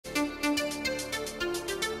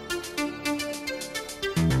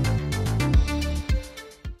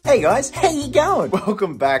Hey guys, how you going?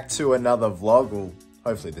 Welcome back to another vlog. Well,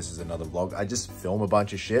 hopefully this is another vlog. I just film a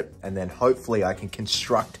bunch of shit and then hopefully I can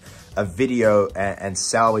construct a video and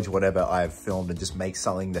salvage whatever I have filmed and just make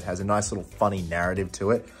something that has a nice little funny narrative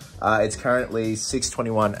to it. It's currently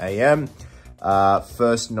 6:21 a.m.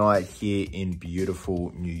 First night here in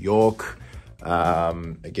beautiful New York.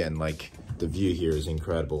 Again, like the view here is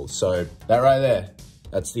incredible. So that right there,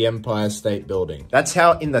 that's the Empire State Building. That's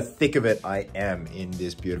how in the thick of it I am in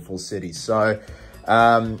this beautiful city. So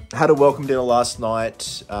had a welcome dinner last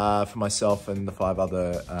night for myself and the 5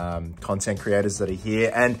 other content creators that are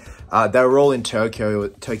here. And they were all in Tokyo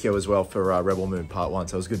as well for Rebel Moon Part 1.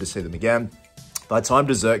 So it was good to see them again. By the time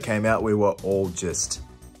dessert came out, we were all just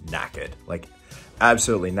knackered, like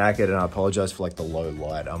absolutely knackered. And I apologize for like the low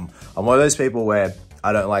light. I'm one of those people where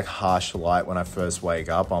I don't like harsh light when I first wake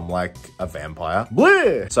up. I'm like a vampire.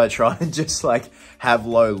 Bleh! So I try and just like have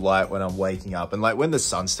low light when I'm waking up. And like when the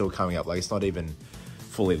sun's still coming up, like it's not even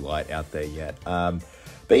fully light out there yet. But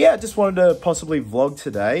yeah, just wanted to possibly vlog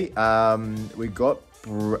today. We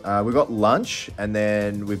got lunch and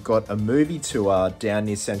then we've got a movie tour down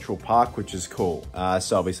near Central Park, which is cool.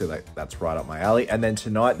 So obviously like that's right up my alley. And then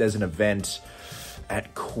tonight there's an event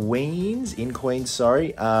at Queens,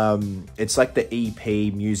 sorry. It's like the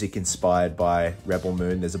EP music inspired by Rebel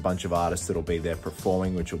Moon. There's a bunch of artists that'll be there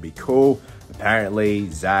performing, which will be cool. Apparently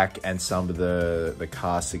Zack and some of the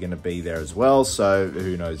cast are gonna be there as well. So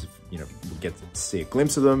who knows if, you know, we'll get to see a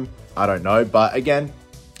glimpse of them. I don't know, but again,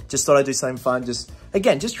 just thought I'd do something fun. Just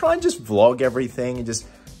try and just vlog everything and just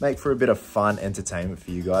make for a bit of fun entertainment for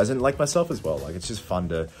you guys and like myself as well. Like it's just fun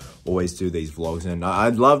to always do these vlogs and I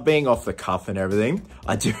love being off the cuff and everything.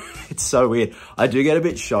 I do, it's so weird. I do get a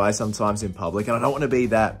bit shy sometimes in public and I don't want to be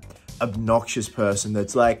that obnoxious person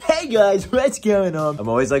that's like, hey guys, what's going on? I'm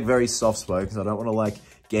always like very soft spoken, so I don't want to like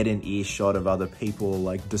get an earshot of other people,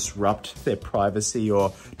 like disrupt their privacy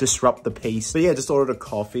or disrupt the peace. But yeah, just ordered a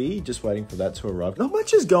coffee, just waiting for that to arrive. Not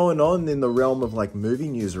much is going on in the realm of like movie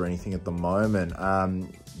news or anything at the moment.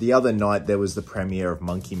 The other night there was the premiere of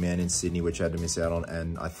Monkey Man in Sydney, which I had to miss out on.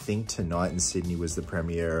 And I think tonight in Sydney was the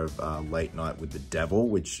premiere of Late Night with the Devil,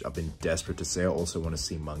 which I've been desperate to see. I also want to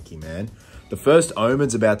see Monkey Man. The first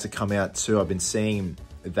Omen's about to come out too. I've been seeing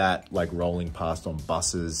that like rolling past on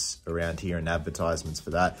buses around here and advertisements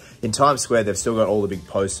for that. In Times Square, they've still got all the big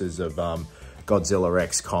posters of Godzilla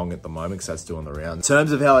X Kong at the moment because that's doing the round. In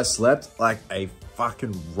terms of how I slept, like a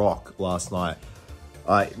fucking rock last night.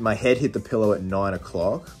 My head hit the pillow at 9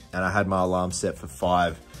 o'clock and I had my alarm set for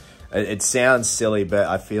 5. It sounds silly, but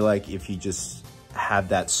I feel like if you just have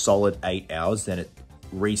that solid 8 hours, then it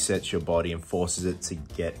resets your body and forces it to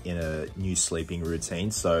get in a new sleeping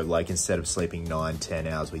routine. So like instead of sleeping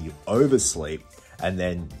 9-10 hours where you oversleep and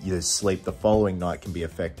then your sleep the following night can be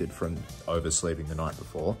affected from oversleeping the night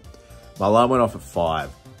before. My alarm went off at 5.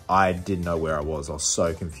 I didn't know where I was. I was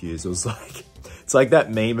so confused. It was like, it's like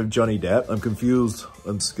that meme of Johnny Depp. I'm confused,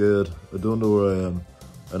 I'm scared, I don't know where I am,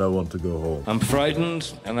 and I want to go home. I'm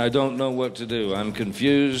frightened and I don't know what to do. I'm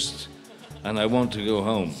confused and I want to go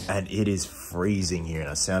home. And it is freezing here and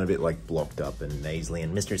I sound a bit like blocked up and nasally.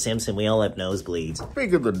 And Mr. Simpson, we all have nosebleeds.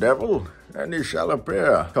 Speak of the devil, and he shall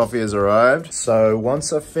appear. Coffee has arrived. So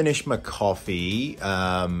once I finish my coffee,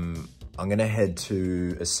 I'm gonna head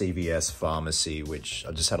to a CVS pharmacy, which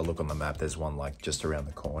I just had a look on the map. There's one like just around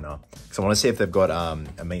the corner. So I wanna see if they've got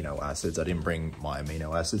amino acids. I didn't bring my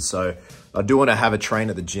amino acids. So I do wanna have a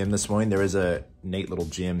train at the gym this morning. There is a neat little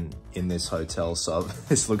gym in this hotel. So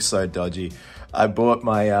this looks so dodgy. I bought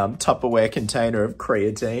my Tupperware container of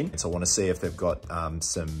creatine. So I wanna see if they've got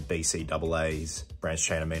some BCAAs, branched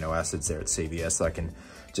chain amino acids there at CVS that I can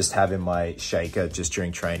just have in my shaker just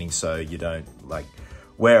during training so you don't like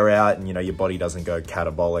wear out and, you know, your body doesn't go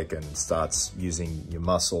catabolic and starts using your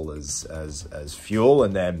muscle as fuel.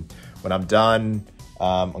 And then when I'm done,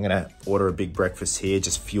 I'm gonna order a big breakfast here,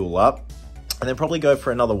 just fuel up, and then probably go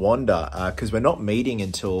for another wander because we're not meeting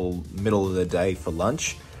until middle of the day for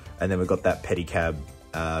lunch. And then we've got that pedicab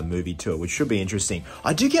movie tour, which should be interesting.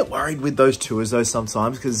 I do get worried with those tours though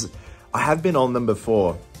sometimes because I have been on them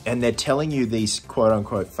before and they're telling you these quote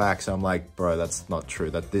unquote facts. I'm like, bro, that's not true.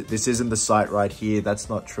 This isn't the site right here. That's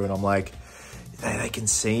not true. And I'm like, they can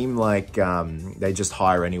seem like they just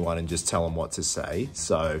hire anyone and just tell them what to say.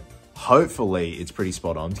 So hopefully it's pretty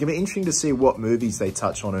spot on. It's gonna be interesting to see what movies they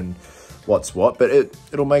touch on and what's what, but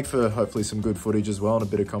it'll make for hopefully some good footage as well and a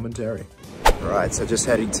bit of commentary. All right, so just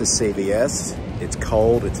heading to CVS. It's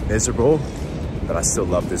cold, it's miserable, but I still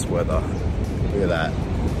love this weather. Look at that.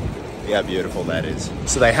 Look how beautiful that is.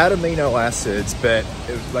 So they had amino acids, but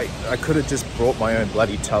it was like I could have just brought my own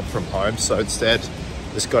bloody tub from home. So instead,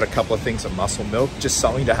 Just got a couple of things of muscle milk, just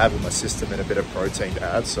something to have in my system and a bit of protein to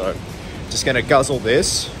add. So just gonna guzzle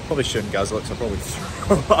this. Probably shouldn't guzzle it because I'll probably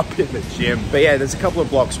throw up in the gym. But yeah, there's a couple of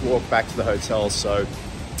blocks walk back to the hotel. So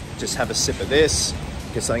just have a sip of this,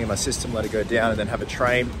 get something in my system, let it go down, and then have a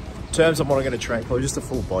train. In terms of what I'm gonna train, probably just a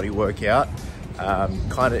full body workout.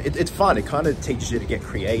 It's fun. It kind of teaches you to get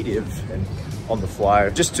creative and on the fly.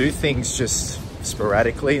 Just do things just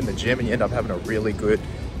sporadically in the gym and you end up having a really good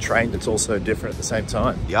train that's also different at the same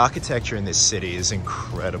time. The architecture in this city is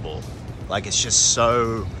incredible. Like, it's just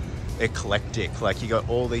so eclectic. Like, you got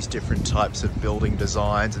all these different types of building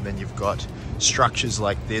designs, and then you've got structures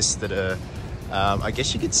like this that are I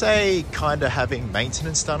guess you could say kind of having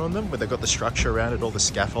maintenance done on them, where they've got the structure around it, all the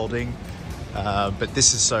scaffolding. But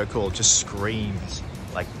this is so cool. It just screams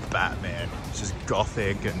like Batman. It's just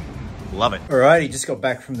gothic and love it. Alrighty, just got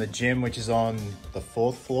back from the gym, which is on the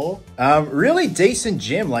 4th floor. Really decent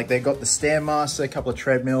gym. Like, they've got the Stairmaster, a couple of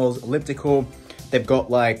treadmills, elliptical. They've got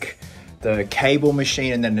like the cable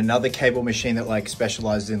machine and then another cable machine that like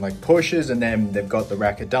specializes in like pushes. And then they've got the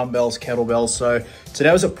rack of dumbbells, kettlebells. So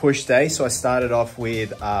today was a push day. So I started off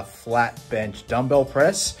with a flat bench dumbbell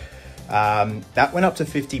press. That went up to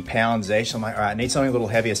 50 pounds each. I'm like, all right, I need something a little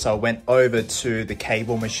heavier. So I went over to the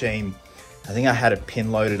cable machine. I think I had a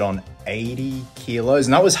pin loaded on 80 kilos,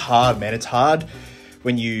 and that was hard, man. It's hard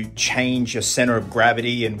when you change your center of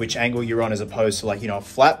gravity and which angle you're on, as opposed to like, you know, a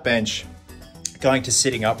flat bench, going to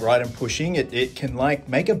sitting upright and pushing. It can like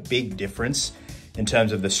make a big difference in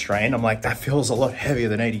terms of the strain. I'm like, that feels a lot heavier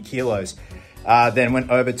than 80 kilos. Then went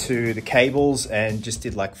over to the cables and just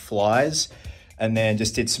did like flies, and then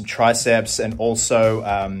just did some triceps, and also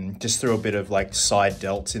just threw a bit of like side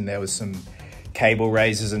delts in there with some cable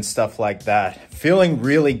raises and stuff like that. Feeling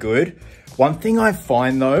really good. One thing I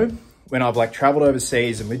find though, when I've like traveled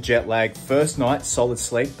overseas and with jet lag, first night, solid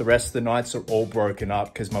sleep, the rest of the nights are all broken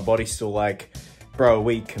up because my body's still like, bro, are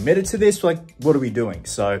we committed to this? Like, what are we doing?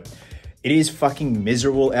 So it is fucking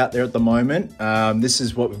miserable out there at the moment. This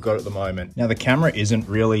is what we've got at the moment. Now the camera isn't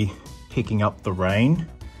really picking up the rain,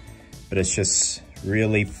 but it's just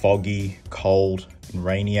really foggy, cold, and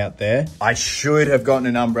rainy out there. I should have gotten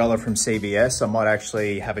an umbrella from CVS. I might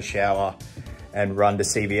actually have a shower and run to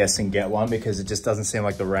CVS and get one, because it just doesn't seem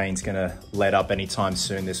like the rain's gonna let up anytime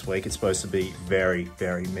soon this week. It's supposed to be very,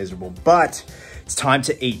 very miserable, but it's time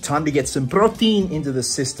to eat, time to get some protein into the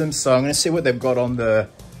system. So I'm gonna see what they've got on the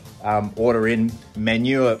order in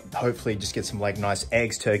menu. Hopefully just get some like nice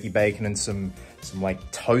eggs, turkey bacon, and some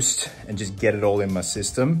like toast, and just get it all in my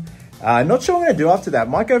system. Not sure what I'm gonna do after that.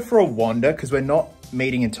 Might go for a wander, because we're not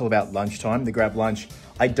meeting until about lunchtime to grab lunch.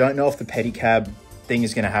 I don't know if the pedicab thing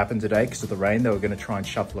is gonna happen today because of the rain. They were gonna try and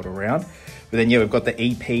shuffle it around. But then yeah, we've got the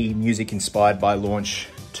EP Music Inspired by launch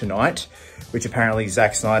tonight, which apparently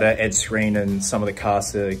Zack Snyder, Ed Skrein, and some of the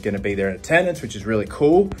cast are gonna be there in attendance, which is really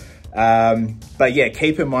cool. But yeah,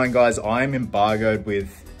 keep in mind guys, I'm embargoed with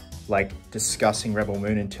like discussing Rebel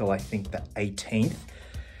Moon until I think the 18th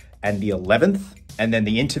and the 11th. And then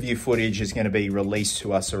the interview footage is gonna be released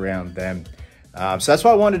to us around then. So that's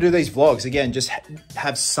why I want to do these vlogs. Again, just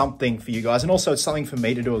have something for you guys. And also it's something for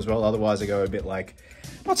me to do as well. Otherwise I go a bit like,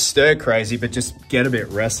 not stir crazy, but just get a bit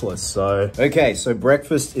restless. So, okay, so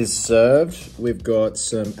breakfast is served. We've got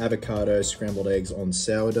some avocado, scrambled eggs on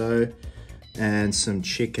sourdough, and some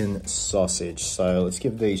chicken sausage. So let's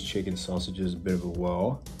give these chicken sausages a bit of a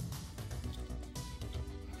whirl.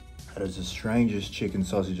 That is the strangest chicken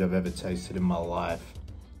sausage I've ever tasted in my life.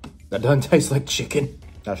 That doesn't taste like chicken.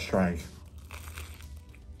 That's strange.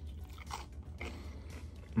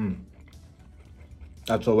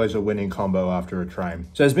 That's always a winning combo after a train.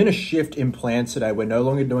 So there's been a shift in plans today. We're no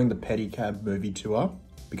longer doing the pedicab movie tour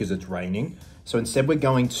because it's raining. So instead we're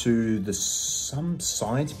going to some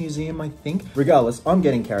science museum, I think. Regardless, I'm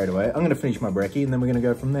getting carried away. I'm gonna finish my brekkie and then we're gonna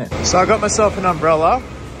go from there. So I got myself an umbrella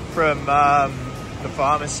from the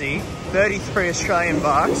pharmacy, 33 Australian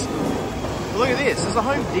bucks. But look at this, there's a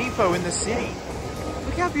Home Depot in the city.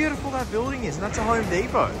 Look how beautiful that building is, and that's a Home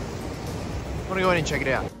Depot. I wanna go in and check it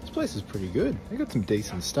out. This place is pretty good. They got some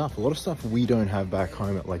decent stuff. A lot of stuff we don't have back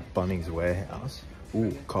home at like Bunnings Warehouse.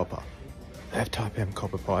 Ooh, copper. They have Type M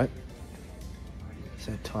copper pipe. Is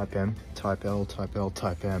that Type M, Type L, Type L,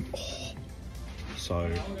 Type M? Oh. So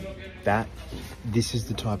this is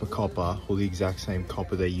the type of copper, or the exact same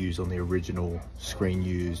copper they use on the original Screen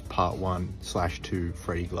Used Part 1/2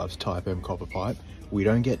 Freddy Gloves Type M copper pipe. We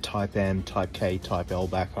don't get Type M, Type K, Type L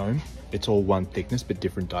back home. It's all one thickness, but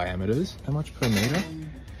different diameters. How much per meter?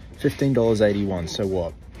 $15.81, so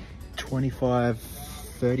what? 25,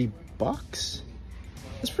 30 bucks?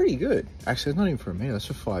 That's pretty good. Actually, it's not even for a meter, that's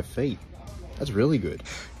for 5 feet. That's really good.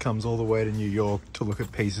 Comes all the way to New York to look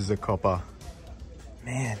at pieces of copper.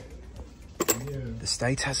 Man, the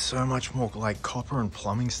States has so much more like copper and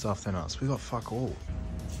plumbing stuff than us. We got fuck all.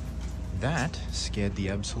 That scared the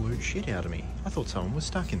absolute shit out of me. I thought someone was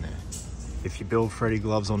stuck in there. If you build Freddy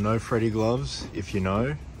gloves or no Freddy gloves, if you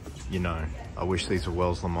know, you know. I wish these were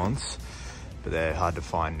Wells Lamonts, but they're hard to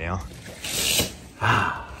find now.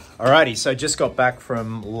 Alrighty, so just got back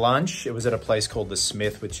from lunch. It was at a place called The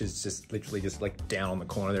Smith, which is just literally just like down on the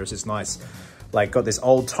corner. There's this nice, like got this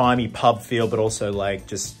old timey pub feel, but also like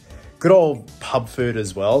just good old pub food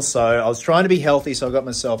as well. So I was trying to be healthy, so I got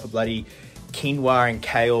myself a bloody quinoa and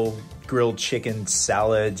kale grilled chicken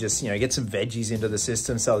salad, just, you know, get some veggies into the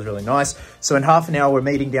system. So it was really nice. So in half an hour, we're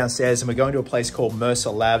meeting downstairs and we're going to a place called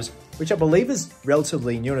Mercer Labs, which I believe is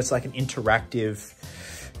relatively new, and it's like an interactive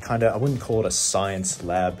kind of, I wouldn't call it a science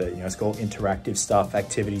lab, but you know, it's called interactive stuff,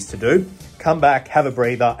 activities to do. Come back, have a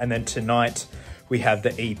breather, and then tonight we have the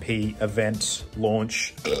EP event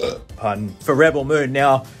launch for Rebel Moon.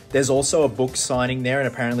 Now, there's also a book signing there, and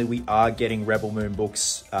apparently we are getting Rebel Moon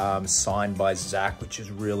books signed by Zack, which is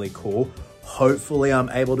really cool. Hopefully I'm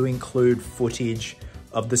able to include footage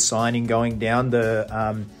of the signing going down.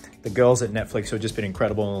 The girls at Netflix who have just been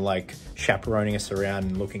incredible and like chaperoning us around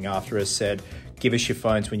and looking after us said, give us your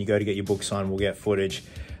phones when you go to get your book signed, we'll get footage.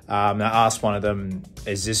 I asked one of them,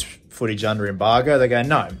 is this footage under embargo? They go,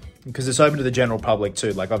 no, because it's open to the general public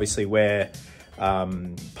too. Like obviously we're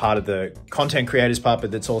part of the content creators part,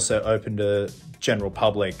 but it's also open to general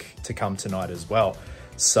public to come tonight as well.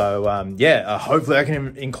 So yeah, hopefully I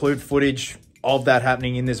can include footage of that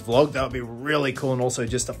happening in this vlog. That would be really cool. And also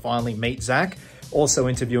just to finally meet Zack. Also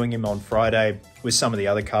interviewing him on Friday with some of the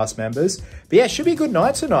other cast members. But yeah, it should be a good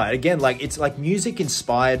night tonight. Again, like it's like music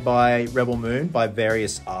inspired by Rebel Moon by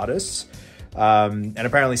various artists. And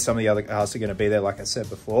apparently some of the other casts are going to be there, like I said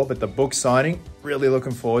before. But the book signing, really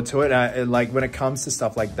looking forward to it. And like when it comes to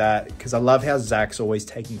stuff like that, because I love how Zack's always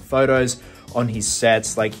taking photos on his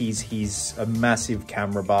sets. Like he's a massive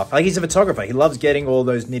camera buff. Like he's a photographer. He loves getting all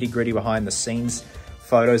those nitty gritty behind the scenes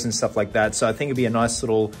photos and stuff like that. So I think it'd be a nice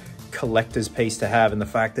little collector's piece to have, and the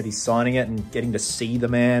fact that he's signing it and getting to see the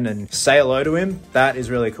man and say hello to him, that is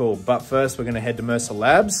really cool. But first we're going to head to Mercer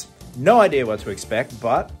Labs. No idea what to expect,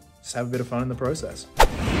 but just have a bit of fun in the process.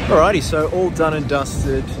 Alrighty, so all done and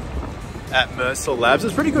dusted at Mercer Labs.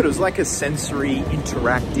 It's pretty good. It was like a sensory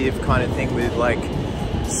interactive kind of thing with like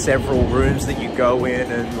several rooms that you go in,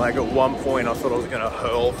 and like at one point I thought I was going to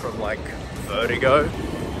hurl from like vertigo.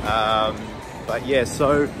 But yeah,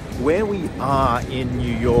 so where we are in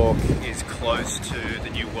New York is close to the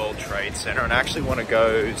new World Trade Center, and I actually want to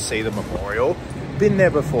go see the memorial. Been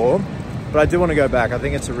there before, but I do want to go back. I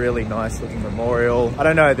think it's a really nice looking memorial. I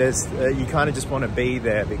don't know, there's you kind of just want to be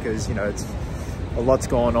there because, you know, it's a lot's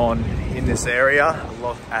going on in this area. A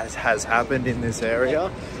lot has happened in this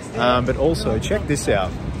area. But also, check this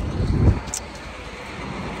out.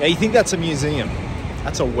 Now, you think that's a museum.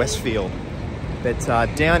 That's a Westfield. But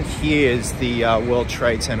down here is the World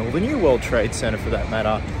Trade Center, or the new World Trade Center for that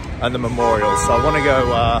matter, and the memorial. So I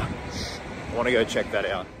want to go check that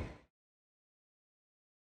out.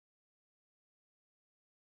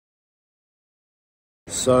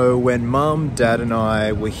 So when Mum, Dad and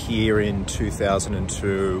I were here in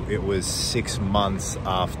 2002, it was 6 months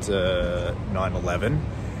after 9/11.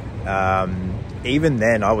 Even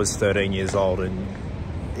then I was 13 years old, and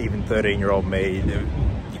even 13-year-old me,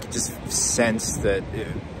 just sense that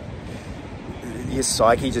your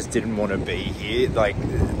psyche just didn't want to be here. Like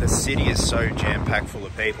the city is so jam-packed full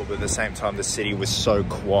of people, but at the same time the city was so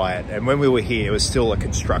quiet. And when we were here, it was still a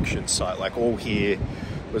construction site. Like all here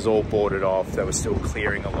was all boarded off. They were still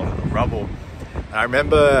clearing a lot of the rubble. And I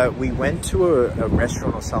remember we went to a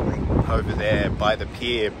restaurant or something over there by the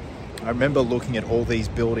pier. I remember looking at all these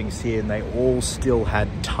buildings here, and they all still had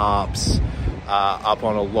tarps up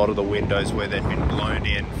on a lot of the windows where they'd been blown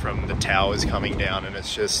in from the towers coming down. And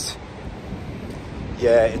it's just,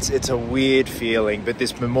 yeah, it's a weird feeling. But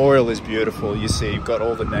this memorial is beautiful. You see, you've got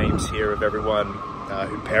all the names here of everyone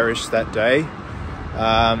who perished that day.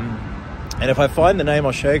 And if I find the name,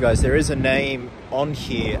 I'll show you guys. There is a name on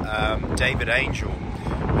here, David Angel,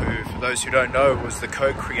 who, for those who don't know, was the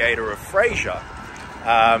co-creator of Frasier.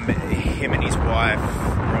 Him and his wife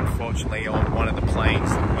were unfortunately on one of the planes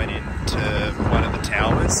that went into one of the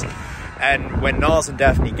towers. And when Niles and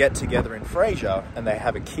Daphne get together in Frasier and they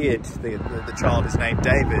have a kid, the child is named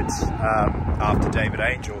David, after David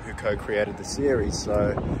Angel, who co-created the series.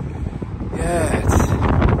 So yeah, it's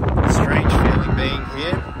a strange feeling being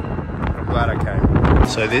here. I'm glad I came.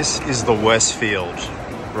 So this is the Westfield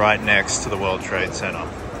right next to the World Trade Center.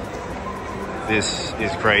 This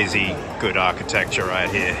is crazy good architecture right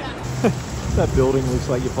here. That building looks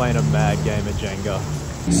like you're playing a mad game of Jenga.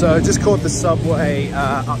 So I just caught the subway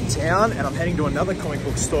uptown, and I'm heading to another comic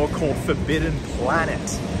book store called Forbidden Planet.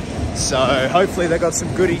 So hopefully they got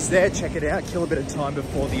some goodies there. Check it out. Kill a bit of time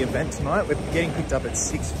before the event tonight. We're getting picked up at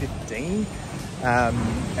 6:15,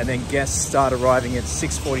 and then guests start arriving at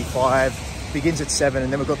 6:45. Begins at 7,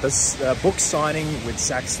 and then we've got this book signing with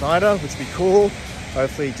Zack Snyder, which will be cool.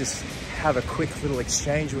 Hopefully just have a quick little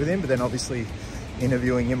exchange with him, but then obviously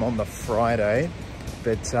interviewing him on the Friday.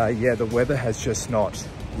 But yeah, the weather has just not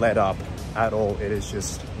let up at all. It is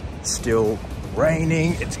just still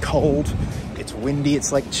raining, it's cold, it's windy,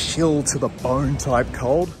 it's like chill to the bone type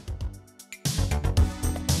cold.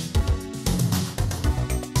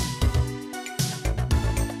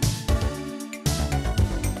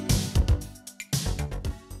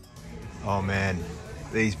 Oh man,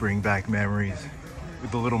 these bring back memories. With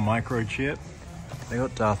the little microchip, they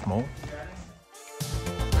got Darth Maul.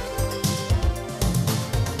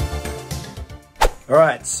 All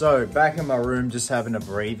right, so back in my room, just having a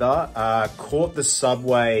breather. Caught the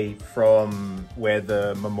subway from where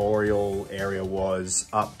the memorial area was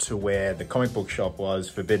up to where the comic book shop was,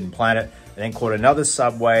 Forbidden Planet, and then caught another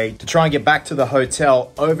subway to try and get back to the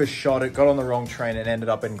hotel, overshot it, got on the wrong train and ended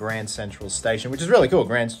up in Grand Central Station, which is really cool.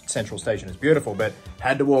 Grand Central Station is beautiful, but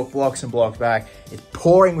had to walk blocks and blocks back. It's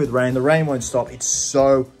pouring with rain. The rain won't stop. It's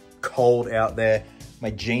so cold out there. My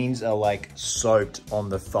jeans are like soaked on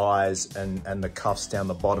the thighs and the cuffs down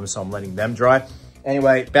the bottom, so I'm letting them dry.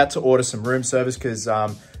 Anyway, about to order some room service because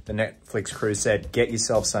the Netflix crew said, get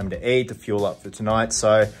yourself something to eat to fuel up for tonight.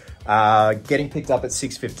 So getting picked up at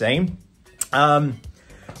 6:15.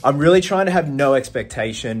 I'm really trying to have no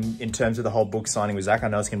expectation in terms of the whole book signing with Zack. I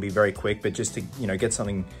know it's gonna be very quick, but just to, you know, get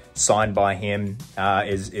something signed by him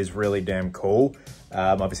is really damn cool.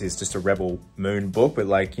 Obviously it's just a Rebel Moon book, but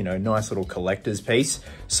like, you know, nice little collector's piece.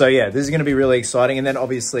 So yeah, this is going to be really exciting. And then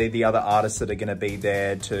obviously the other artists that are going to be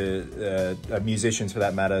there to, musicians for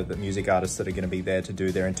that matter, the music artists that are going to be there to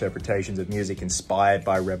do their interpretations of music inspired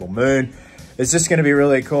by Rebel Moon. It's just going to be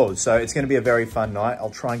really cool. So it's going to be a very fun night. I'll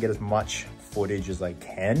try and get as much footage as I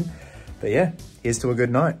can. But yeah, here's to a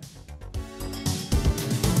good night.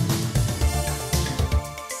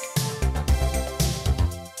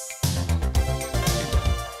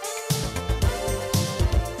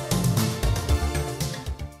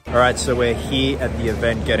 All right, so we're here at the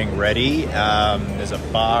event getting ready. There's a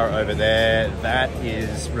bar over there. That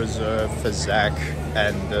is reserved for Zack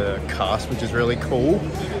and the cast, which is really cool.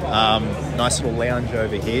 Nice little lounge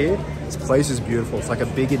over here. This place is beautiful. It's like a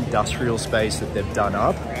big industrial space that they've done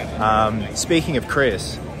up. Speaking of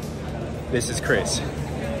Chris, this is Chris.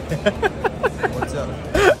 What's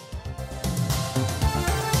up?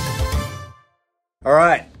 All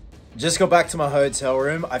right. Just got back to my hotel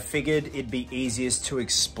room. I figured it'd be easiest to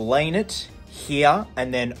explain it here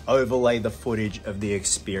and then overlay the footage of the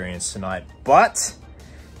experience tonight. But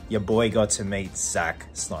your boy got to meet Zack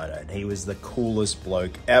Snyder and he was the coolest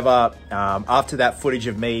bloke ever. After that footage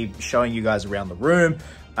of me showing you guys around the room,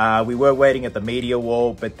 we were waiting at the media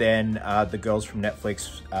wall, but then the girls from Netflix,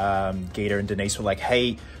 Geeta and Denise, were like,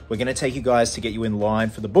 hey, we're gonna take you guys to get you in line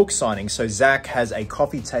for the book signing. So Zack has a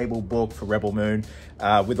coffee table book for Rebel Moon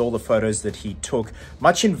with all the photos that he took,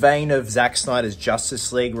 much in vain of Zack Snyder's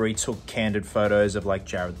Justice League, where he took candid photos of like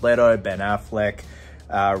Jared Leto, Ben Affleck,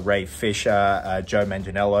 Ray Fisher, Joe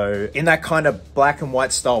Manganiello, in that kind of black and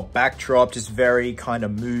white style backdrop, just very kind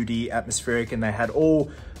of moody, atmospheric. And they had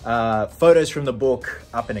all photos from the book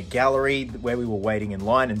up in a gallery where we were waiting in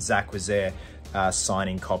line, and Zack was there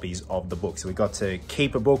signing copies of the book. So we got to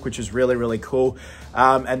keep a book, which was really, really cool.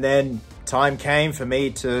 And then time came for me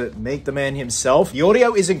to meet the man himself. The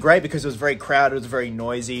audio isn't great because it was very crowded, it was very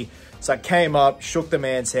noisy. So I came up, shook the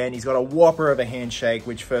man's hand. He's got a whopper of a handshake,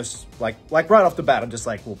 which first, like right off the bat, I'm just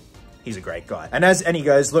like, well, he's a great guy. And he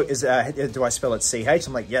goes, look, do I spell it CH?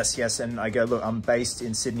 I'm like, yes. And I go, look, I'm based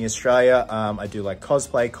in Sydney, Australia. I do like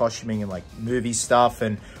cosplay, costuming, and like movie stuff.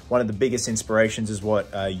 And one of the biggest inspirations is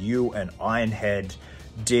what you and Ironhead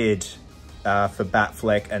did for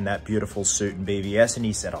Batfleck and that beautiful suit in BVS. And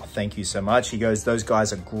he said, oh, thank you so much. He goes, those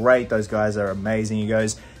guys are great. Those guys are amazing. He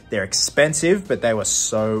goes, they're expensive, but they were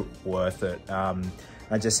so worth it.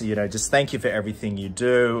 I just, just thank you for everything you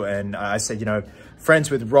do. And I said,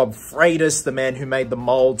 friends with Rob Freitas, the man who made the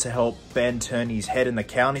mold to help Ben turn his head in the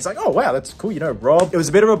cow. And he's like, oh, wow, that's cool. Rob. It was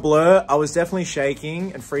a bit of a blur. I was definitely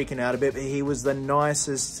shaking and freaking out a bit, but he was the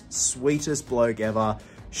nicest, sweetest bloke ever.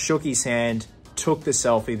 Shook his hand, took the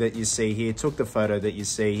selfie that you see here, took the photo that you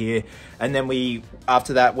see here. And then we,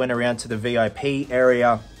 after that, went around to the VIP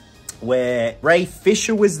area. where Ray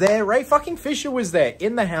Fisher was there. Ray fucking Fisher was there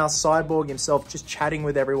in the house, Cyborg himself, just chatting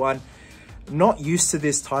with everyone. Not used to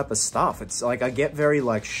this type of stuff. It's like, I get very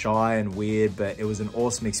like shy and weird, but it was an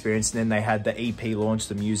awesome experience. And then they had the EP launch,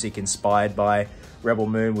 the music inspired by Rebel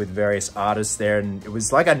Moon with various artists there. And it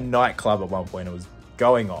was like a nightclub at one point. It was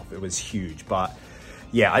going off. It was huge. But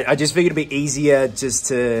yeah, I just figured it'd be easier just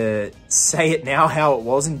to say it now how it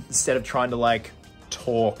was instead of trying to like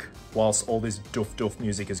talk whilst all this doof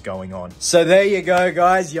music is going on. So there you go,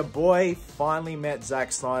 guys. Your boy finally met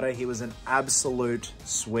Zack Snyder. He was an absolute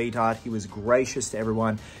sweetheart. He was gracious to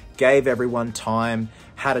everyone, gave everyone time,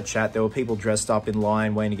 had a chat. There were people dressed up in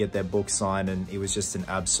line waiting to get their book signed, and it was just an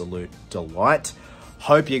absolute delight.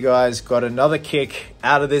 Hope you guys got another kick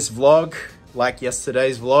out of this vlog, like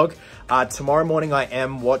yesterday's vlog. Tomorrow morning, I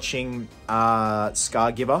am watching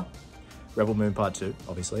Scargiver, Rebel Moon Part 2,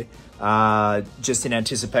 obviously, just in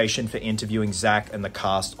anticipation for interviewing Zack and the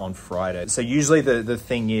cast on Friday. So usually the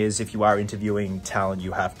thing is, if you are interviewing talent,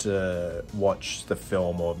 you have to watch the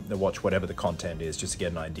film or watch whatever the content is just to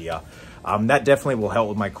get an idea. That definitely will help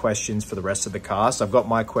with my questions for the rest of the cast. I've got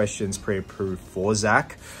my questions pre-approved for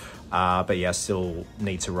Zack. But yeah, I still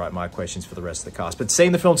need to write my questions for the rest of the cast. But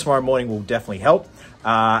seeing the film tomorrow morning will definitely help.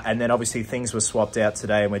 And then obviously things were swapped out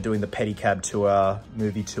today, and we're doing the pedicab tour,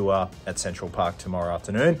 movie tour at Central Park tomorrow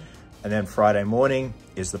afternoon. And then Friday morning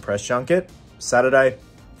is the press junket. Saturday,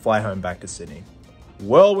 fly home back to Sydney.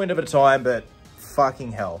 Whirlwind of a time, but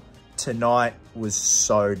fucking hell. Tonight was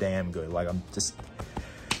so damn good. Like, I'm just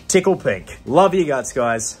tickle pink. Love you guts,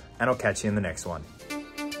 guys. And I'll catch you in the next one.